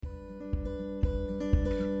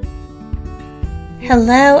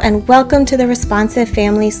Hello and welcome to the Responsive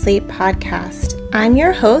Family Sleep Podcast. I'm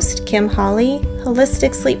your host, Kim Hawley,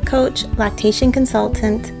 holistic sleep coach, lactation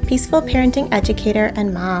consultant, peaceful parenting educator,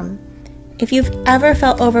 and mom. If you've ever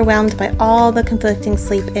felt overwhelmed by all the conflicting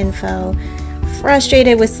sleep info,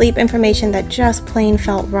 frustrated with sleep information that just plain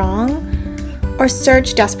felt wrong, or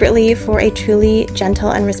searched desperately for a truly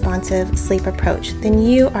gentle and responsive sleep approach, then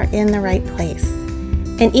you are in the right place.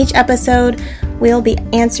 In each episode, we'll be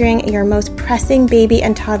answering your most pressing baby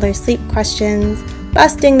and toddler sleep questions,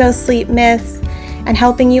 busting those sleep myths, and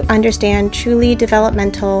helping you understand truly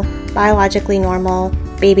developmental, biologically normal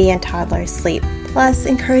baby and toddler sleep, plus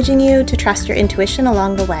encouraging you to trust your intuition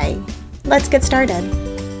along the way. Let's get started.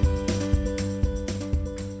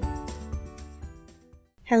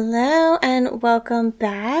 Hello and welcome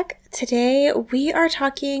back. Today we are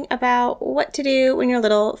talking about what to do when your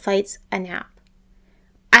little fights a nap.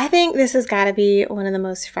 I think this has got to be one of the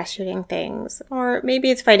most frustrating things, or maybe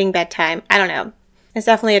it's fighting bedtime. I don't know. It's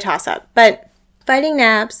definitely a toss-up, but fighting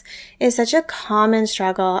naps is such a common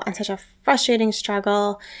struggle and such a frustrating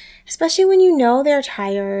struggle, especially when you know they're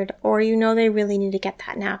tired or you know they really need to get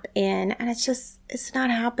that nap in and it's not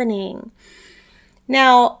happening.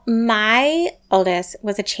 Now, my oldest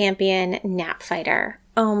was a champion nap fighter.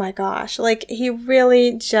 Oh my gosh. He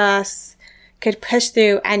really just could push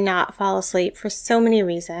through and not fall asleep for so many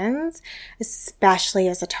reasons, especially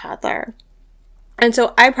as a toddler. And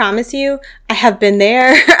so I promise you, I have been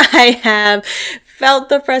there. I have felt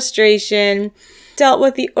the frustration, dealt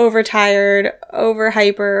with the overtired,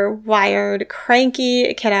 overhyper, wired,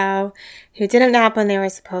 cranky kiddo who didn't nap when they were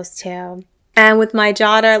supposed to. And with my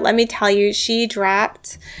daughter, let me tell you, she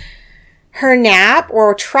dropped her nap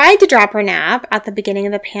or tried to drop her nap at the beginning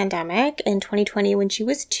of the pandemic in 2020 when she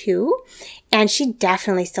was 2. And she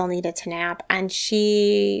definitely still needed to nap. And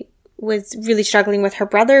she was really struggling with her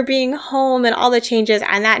brother being home and all the changes.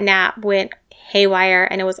 And that nap went haywire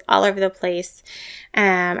and it was all over the place.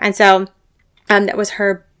 And so that was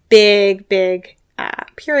her big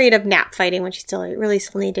period of nap fighting when she still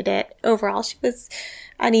needed it. Overall, she was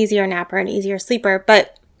an easier napper, an easier sleeper.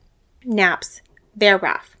 But naps, they're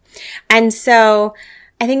rough. And so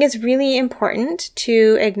I think it's really important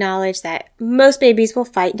to acknowledge that most babies will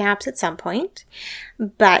fight naps at some point.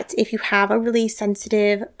 But if you have a really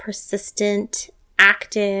sensitive, persistent,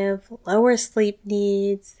 active, lower sleep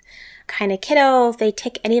needs kind of kiddo, if they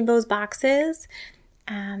tick any of those boxes,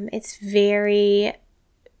 it's very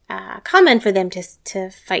common for them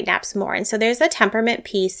to fight naps more. And so there's a temperament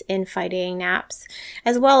piece in fighting naps,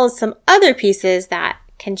 as well as some other pieces that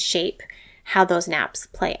can shape how those naps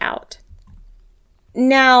play out.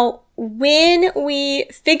 Now, when we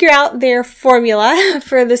figure out their formula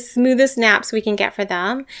for the smoothest naps we can get for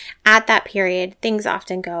them at that period, things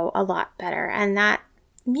often go a lot better. And that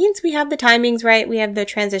means we have the timings right, we have the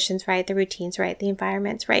transitions right, the routines right, the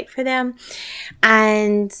environments right for them,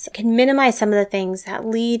 and can minimize some of the things that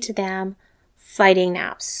lead to them fighting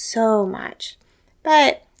naps so much.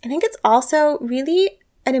 But I think it's also really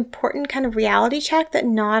an important kind of reality check that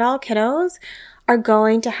not all kiddos are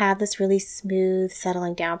going to have this really smooth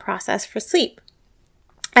settling down process for sleep.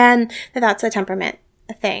 And that's a temperament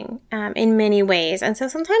thing in many ways. And so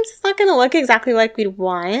sometimes it's not going to look exactly like we'd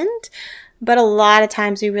want, but a lot of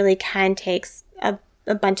times we really can take a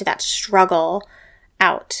bunch of that struggle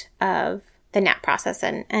out of the nap process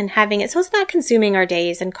and having it so it's not consuming our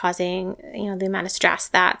days and causing, the amount of stress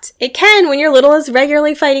that it can when your little is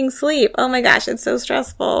regularly fighting sleep. Oh my gosh, it's so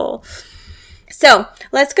stressful. So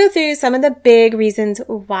let's go through some of the big reasons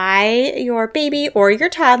why your baby or your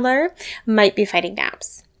toddler might be fighting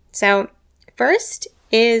naps. So first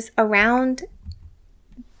is around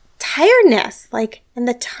tiredness, and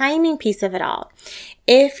the timing piece of it all.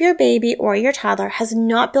 If your baby or your toddler has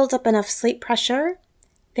not built up enough sleep pressure,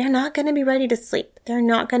 they're not going to be ready to sleep. They're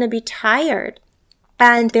not going to be tired,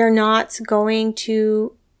 and they're not going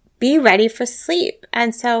to be ready for sleep.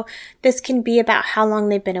 And so this can be about how long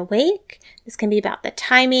they've been awake. This can be about the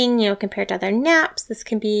timing, compared to other naps. This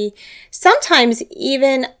can be sometimes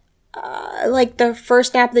even the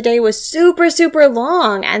first nap of the day was super, super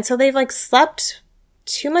long. And so they've slept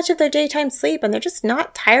too much of their daytime sleep and they're just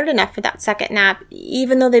not tired enough for that second nap,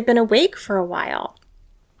 even though they've been awake for a while.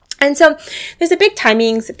 And so there's a big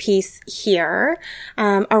timings piece here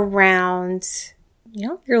around,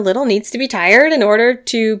 your little needs to be tired in order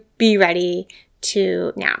to be ready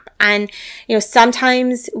to nap. And,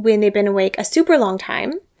 sometimes when they've been awake a super long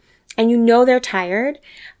time and they're tired,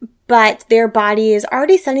 but their body is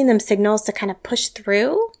already sending them signals to kind of push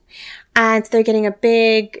through, and they're getting a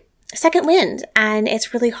big second wind, and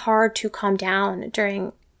it's really hard to calm down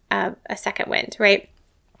during a second wind, right?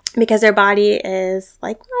 because their body is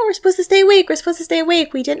like, well, we're supposed to stay awake. We're supposed to stay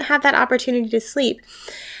awake. We didn't have that opportunity to sleep.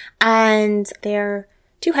 And they're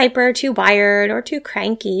too hyper, too wired, or too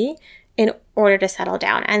cranky in order to settle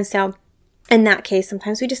down. And so in that case,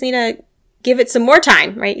 sometimes we just need to give it some more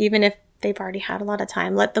time, right? Even if they've already had a lot of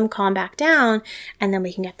time, let them calm back down, and then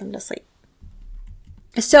we can get them to sleep.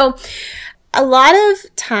 So a lot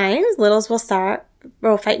of times, littles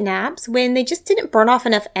will fight naps when they just didn't burn off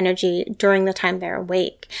enough energy during the time they're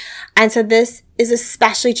awake. And so this is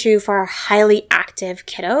especially true for our highly active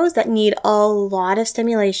kiddos that need a lot of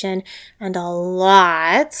stimulation and a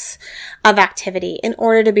lot of activity in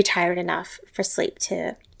order to be tired enough for sleep,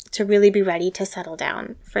 to really be ready to settle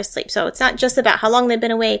down for sleep. So it's not just about how long they've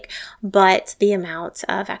been awake, but the amount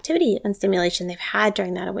of activity and stimulation they've had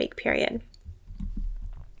during that awake period.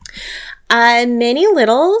 Many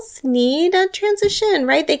littles need a transition,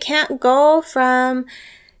 right? They can't go from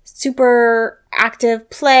super active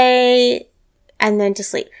play and then to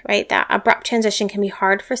sleep, right? That abrupt transition can be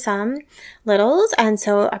hard for some littles. And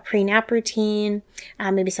so a pre-nap routine,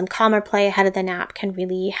 maybe some calmer play ahead of the nap can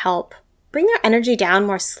really help bring their energy down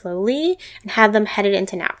more slowly and have them headed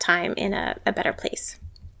into nap time in a better place.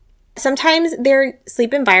 Sometimes their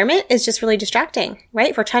sleep environment is just really distracting,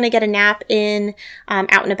 right? If we're trying to get a nap in,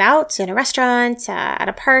 out and about, in a restaurant, at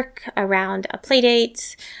a park, around a play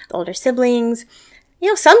date, older siblings,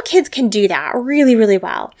 some kids can do that really, really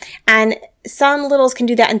well. And some littles can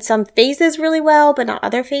do that in some phases really well, but not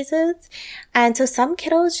other phases. And so some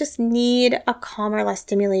kiddos just need a calmer, less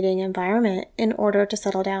stimulating environment in order to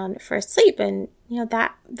settle down for sleep. And,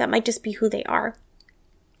 that might just be who they are.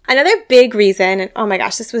 Another big reason, and oh my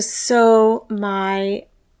gosh, this was so my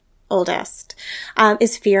oldest,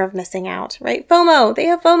 is fear of missing out, right? FOMO. They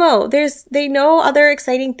have FOMO. They know other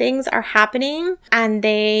exciting things are happening, and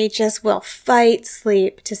they just will fight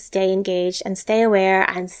sleep to stay engaged and stay aware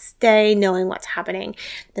and stay knowing what's happening.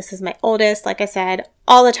 This is my oldest, like I said,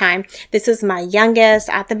 all the time. This is my youngest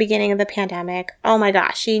at the beginning of the pandemic. Oh my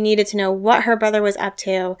gosh, she needed to know what her brother was up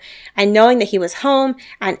to, and knowing that he was home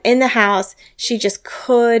and in the house, she just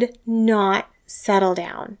could not settle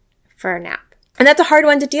down for a nap. And that's a hard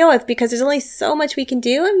one to deal with because there's only so much we can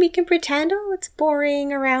do, and we can pretend, oh, it's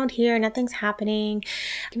boring around here, nothing's happening.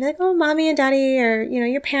 You can be like, oh, mommy and daddy, or,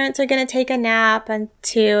 your parents are going to take a nap and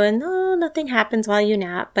no, nothing happens while you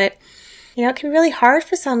nap. But, it can be really hard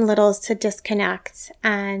for some littles to disconnect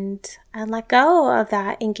and let go of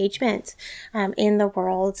that engagement in the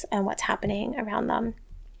world and what's happening around them.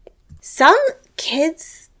 Some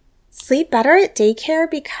kids sleep better at daycare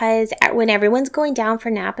because when everyone's going down for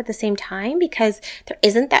nap at the same time, because there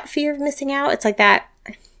isn't that fear of missing out. It's like that,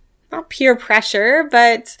 not peer pressure,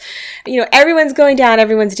 but, everyone's going down,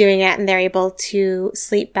 everyone's doing it, and they're able to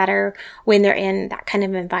sleep better when they're in that kind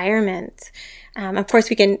of environment. Of course,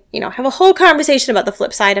 we can, have a whole conversation about the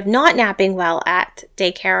flip side of not napping well at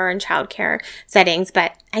daycare or in childcare settings,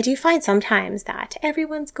 but I do find sometimes that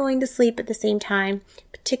everyone's going to sleep at the same time,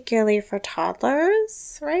 particularly for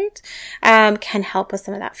toddlers, right, can help with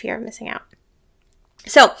some of that fear of missing out.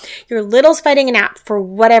 So your little's fighting a nap for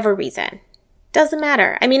whatever reason. Doesn't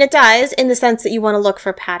matter. I mean, it does in the sense that you want to look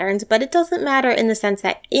for patterns, but it doesn't matter in the sense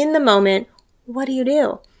that in the moment, what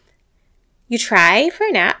do? You try for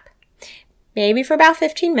a nap, maybe for about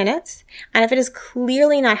 15 minutes. And if it is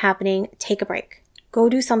clearly not happening, take a break. Go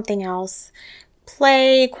do something else.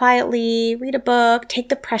 Play quietly, read a book, take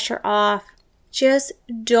the pressure off. Just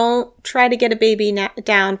don't try to get a baby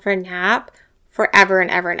down for a nap forever and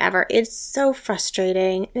ever and ever. It's so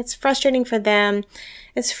frustrating. It's frustrating for them.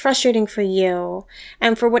 It's frustrating for you.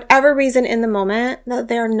 And for whatever reason in the moment that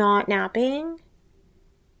they're not napping,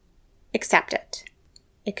 accept it.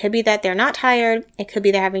 It could be that they're not tired. It could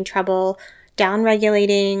be they're having trouble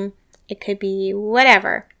down-regulating. It could be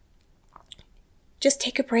whatever. Just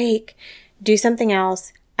take a break, do something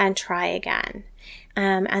else, and try again.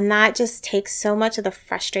 And that just takes so much of the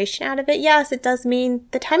frustration out of it. Yes, it does mean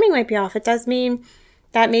the timing might be off. It does mean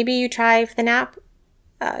that maybe you try for the nap,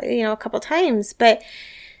 a couple times, but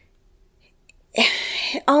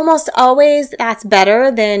almost always that's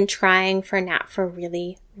better than trying for a nap for a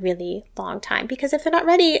really, really long time. Because if they're not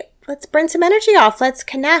ready, let's burn some energy off. Let's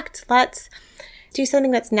connect. Let's do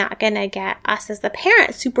something that's not going to get us as the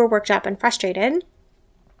parent super worked up and frustrated.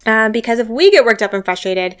 Because if we get worked up and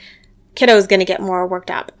frustrated, kiddo is going to get more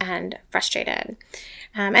worked up and frustrated.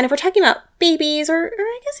 And if we're talking about babies or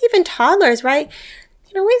I guess even toddlers, right? You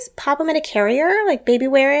can always pop them in a carrier, like baby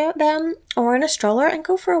wear them, or in a stroller and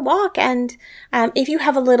go for a walk. And if you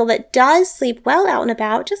have a little that does sleep well out and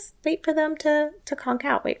about, just wait for them to conk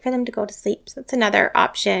out, wait for them to go to sleep. So that's another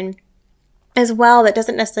option as well that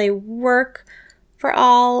doesn't necessarily work for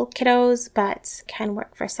all kiddos, but can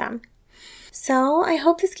work for some. So I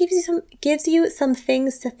hope this gives you some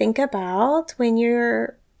things to think about when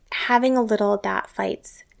you're having a little that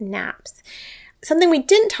fights naps. Something we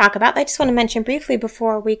didn't talk about, I just want to mention briefly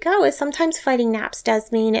before we go, is sometimes fighting naps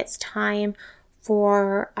does mean it's time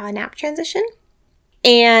for a nap transition,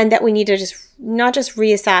 and that we need to not just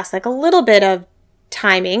reassess like a little bit of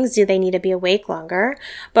timings. Do they need to be awake longer?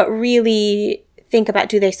 But really think about,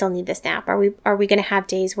 do they still need this nap? Are we going to have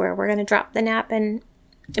days where we're going to drop the nap and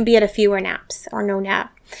be at a fewer naps or no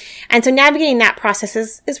nap? And so navigating that process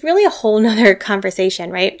is really a whole nother conversation,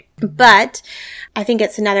 right? But I think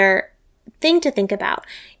it's another thing to think about,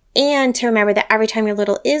 and to remember that every time your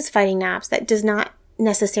little is fighting naps, that does not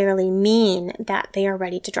necessarily mean that they are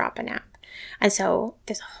ready to drop a nap. And so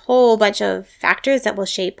there's a whole bunch of factors that will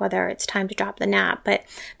shape whether it's time to drop the nap, but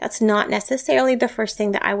that's not necessarily the first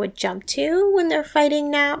thing that I would jump to when they're fighting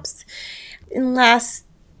naps, unless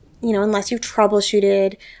you've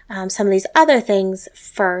troubleshooted some of these other things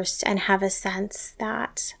first and have a sense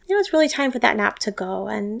that, it's really time for that nap to go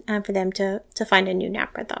and for them to find a new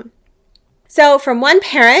nap rhythm. So from one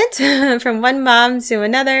parent, from one mom to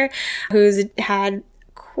another who's had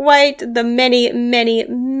quite the many, many,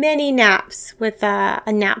 many naps with a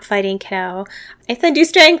nap fighting kiddo, I send you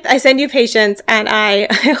strength, I send you patience, and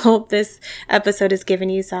I hope this episode has given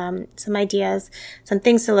you some ideas, some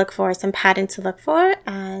things to look for, some patterns to look for,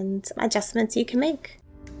 and some adjustments you can make.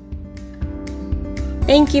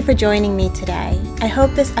 Thank you for joining me today. I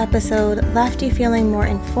hope this episode left you feeling more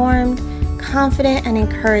informed, confident, and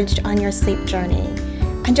encouraged on your sleep journey.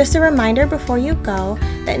 And just a reminder before you go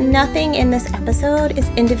that nothing in this episode is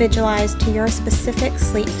individualized to your specific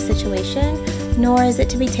sleep situation, nor is it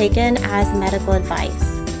to be taken as medical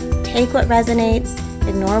advice. Take what resonates,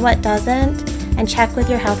 ignore what doesn't, and check with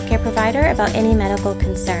your healthcare provider about any medical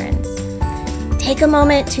concerns. Take a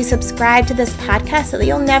moment to subscribe to this podcast so that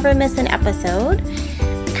you'll never miss an episode.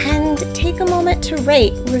 And take a moment to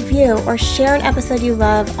rate, review, or share an episode you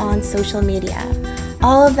love on social media.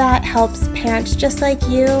 All of that helps parents just like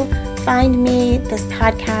you find me, this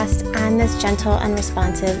podcast, and this gentle and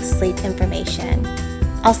responsive sleep information.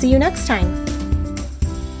 I'll see you next time.